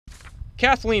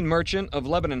Kathleen Merchant of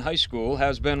Lebanon High School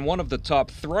has been one of the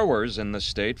top throwers in the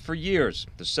state for years.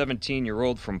 The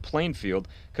 17-year-old from Plainfield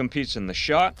competes in the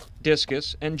shot,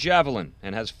 discus, and javelin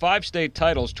and has 5 state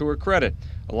titles to her credit,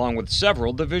 along with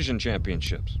several division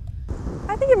championships.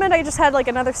 I think it meant I just had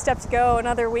another step to go,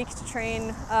 another week to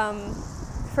train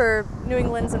for New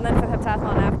England's and then for the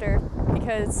heptathlon after,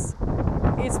 because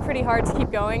it's pretty hard to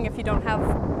keep going if you don't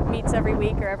have meets every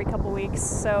week or every couple weeks.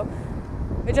 So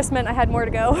it just meant I had more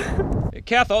to go.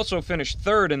 Kath also finished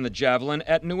 3rd in the javelin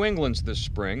at New England's this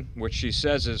spring, which she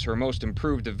says is her most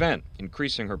improved event,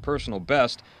 increasing her personal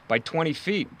best by 20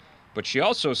 feet. But she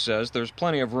also says there's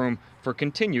plenty of room for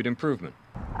continued improvement.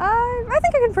 I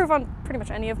think I can improve on pretty much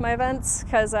any of my events,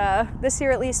 because this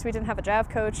year at least we didn't have a jav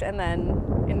coach, and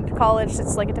then in college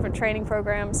it's a different training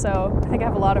program, so I think I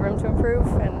have a lot of room to improve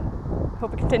and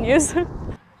hope it continues.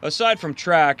 Aside from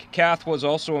track, Kath was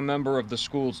also a member of the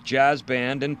school's jazz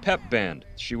band and pep band.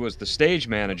 She was the stage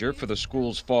manager for the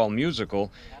school's fall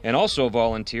musical and also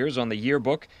volunteers on the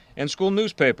yearbook and school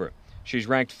newspaper. She's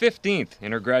ranked 15th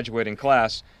in her graduating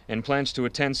class and plans to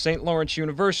attend St. Lawrence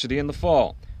University in the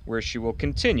fall, where she will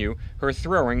continue her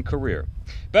throwing career.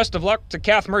 Best of luck to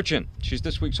Kath Merchant. She's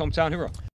this week's hometown hero.